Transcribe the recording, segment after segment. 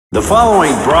The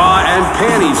following bra and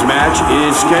panties match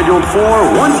is scheduled for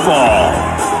one fall.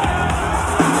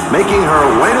 Making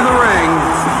her way to the ring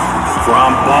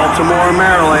from Baltimore,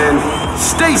 Maryland,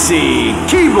 Stacy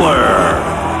Keibler.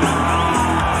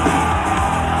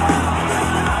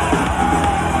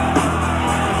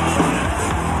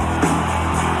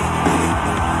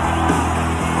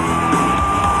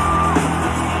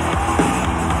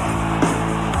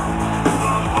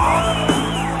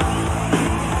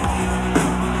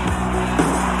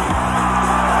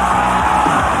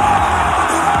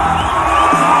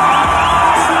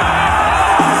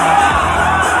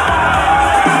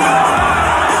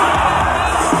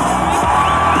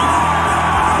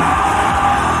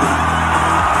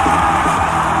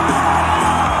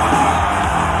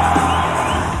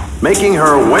 Making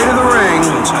her way to the ring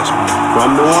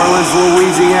from New Orleans,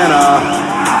 Louisiana,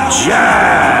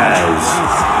 Jazz.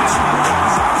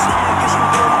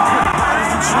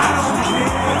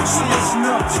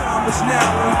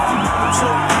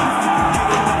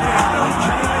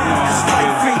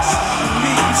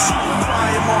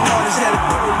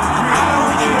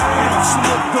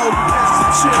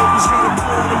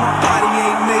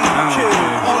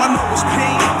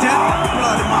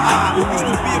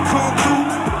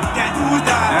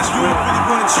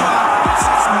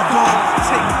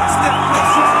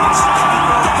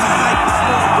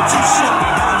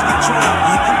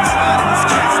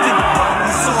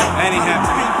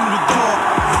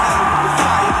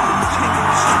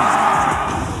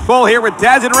 Cole here with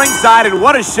Daz at ringside, and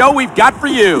what a show we've got for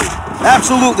you.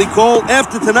 Absolutely, Cole.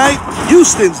 After tonight,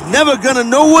 Houston's never gonna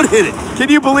know what hit it. Can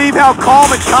you believe how calm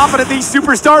and confident these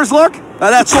superstars look? Now,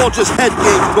 that's all just head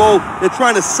games, Cole. They're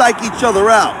trying to psych each other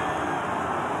out.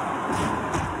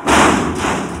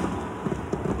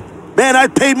 Man,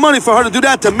 I'd paid money for her to do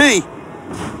that to me.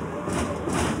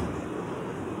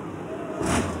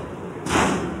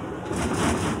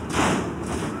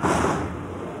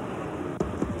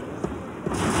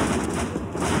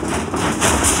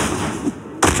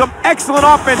 Some excellent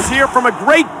offense here from a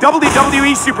great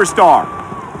WWE superstar.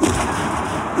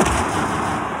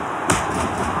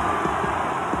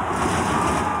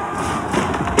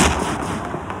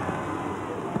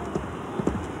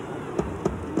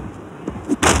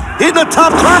 Hitting a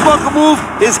top turnbuckle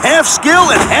move is half skill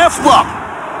and half luck.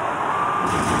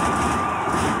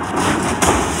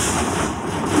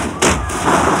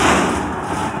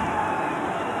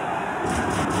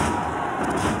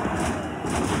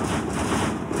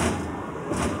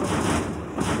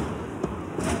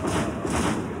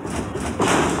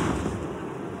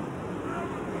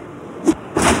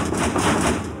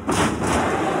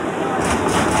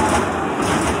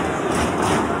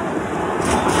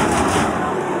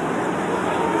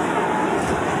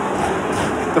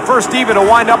 The first diva to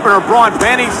wind up in her bra and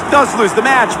panties does lose the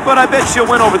match, but I bet she'll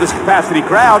win over this capacity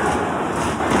crowd.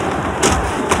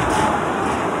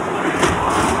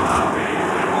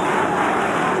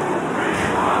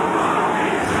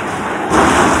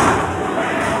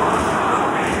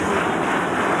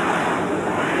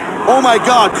 Oh my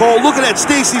God, Cole, look at that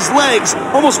Stacy's legs.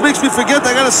 Almost makes me forget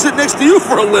I gotta sit next to you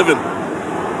for a living.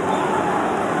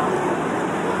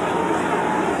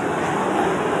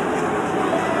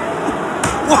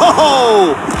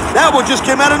 Whoa! That one just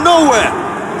came out of nowhere.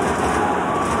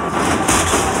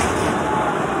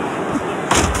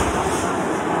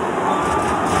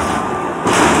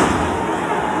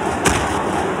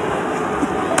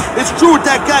 It's true what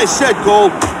that guy said,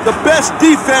 Cole. The best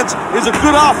defense is a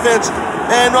good offense,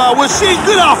 and we're seeing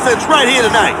good offense right here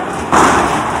tonight.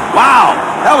 Wow,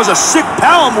 that was a sick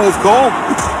power move, Cole.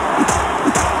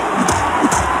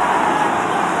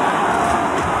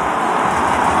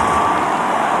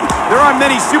 There aren't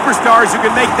many superstars who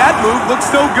can make that move look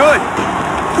so good.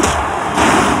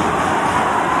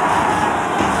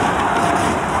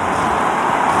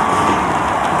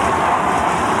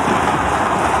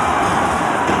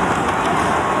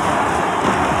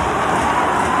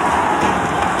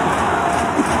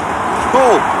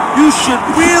 Cole, you should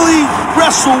really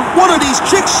wrestle one of these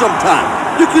chicks sometime.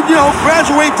 You could,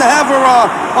 graduate to have her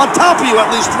on top of you at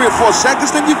least 3 or 4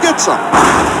 seconds, then you get some.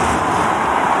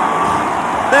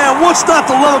 Man, what's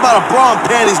not to love about a bra and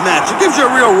panties match? It gives you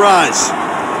a real rise.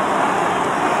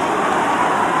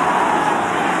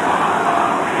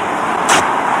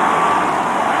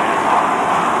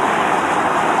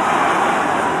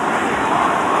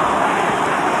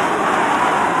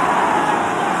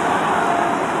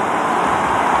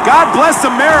 God bless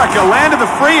America, land of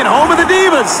the free and home of the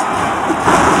divas.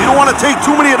 You don't want to take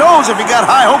too many of those if you got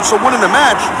high hopes of winning the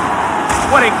match.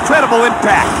 What incredible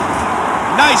impact.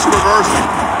 Nice reversal.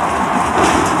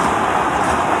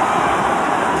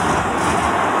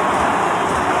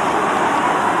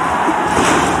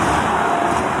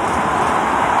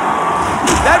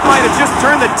 might have just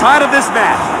turned the tide of this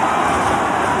match.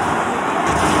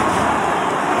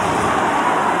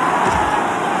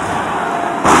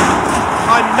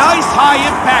 A nice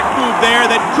high-impact move there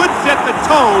that could set the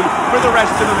tone for the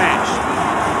rest of the match.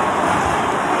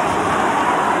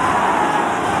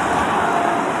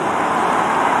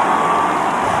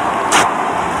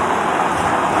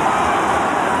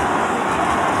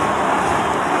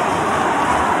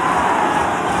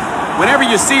 Whenever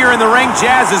you see her in the ring,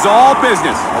 Jazz is all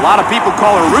business. A lot of people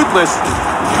call her ruthless.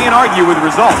 Can't argue with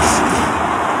results.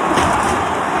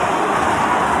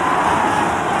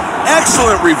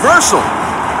 Excellent reversal.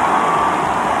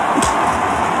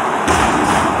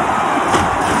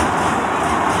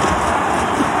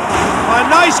 A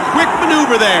nice quick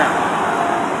maneuver there.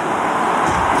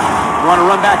 You want to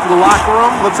run back to the locker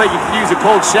room? Looks like you could use a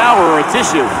cold shower or a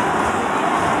tissue.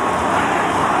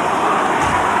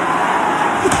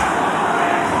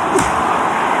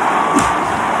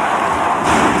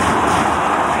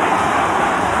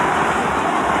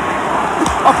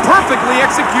 A perfectly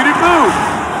executed move.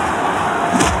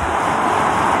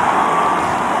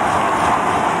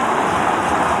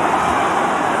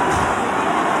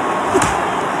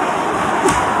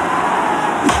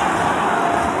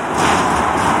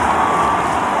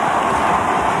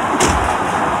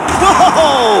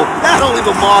 Whoa! That'll leave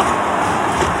a mark.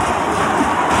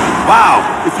 Wow,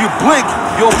 if you blink,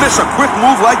 you'll miss a quick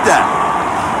move like that.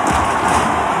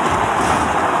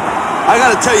 I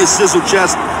gotta tell you, Sizzle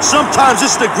Chest, sometimes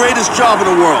it's the greatest job in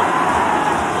the world.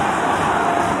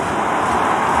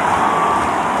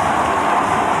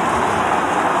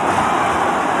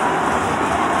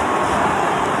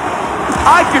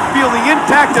 I could feel the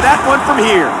impact of that one from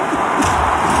here.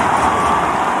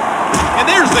 And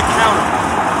there's the counter.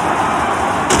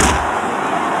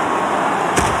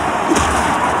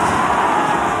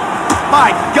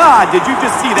 My God, did you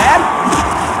just see that?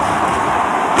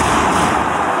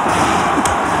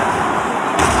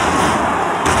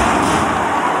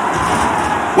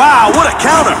 Wow, what a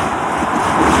counter!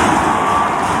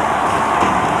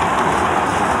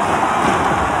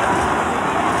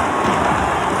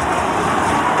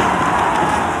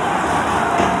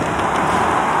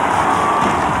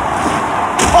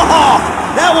 Oh,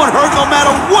 that one hurt no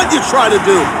matter what you try to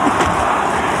do.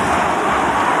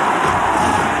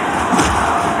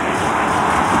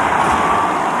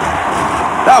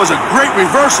 That was a great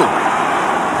reversal.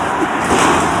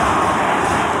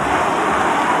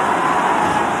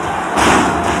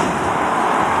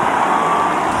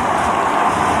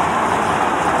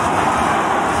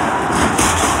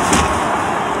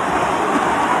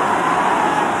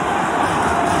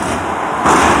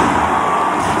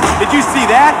 Did you see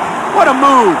that? What a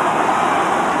move!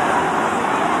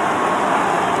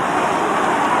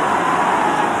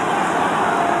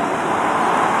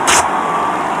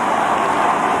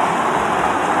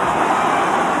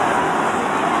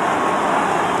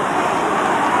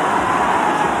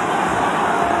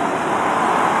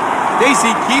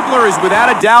 Stacy Keibler is without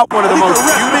a doubt one of the most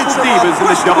beautiful divas in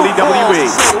the WWE. To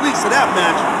say the least of that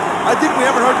match. I think we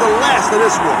haven't heard the last of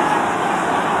this one.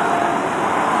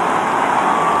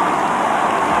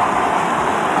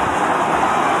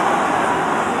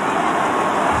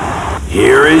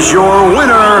 Here is your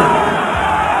winner,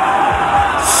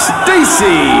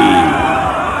 Stacy.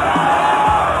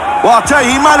 Well, I'll tell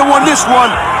you, he might have won this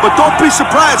one, but don't be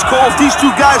surprised, Cole, if these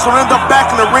two guys don't end up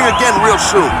back in the ring again real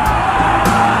soon.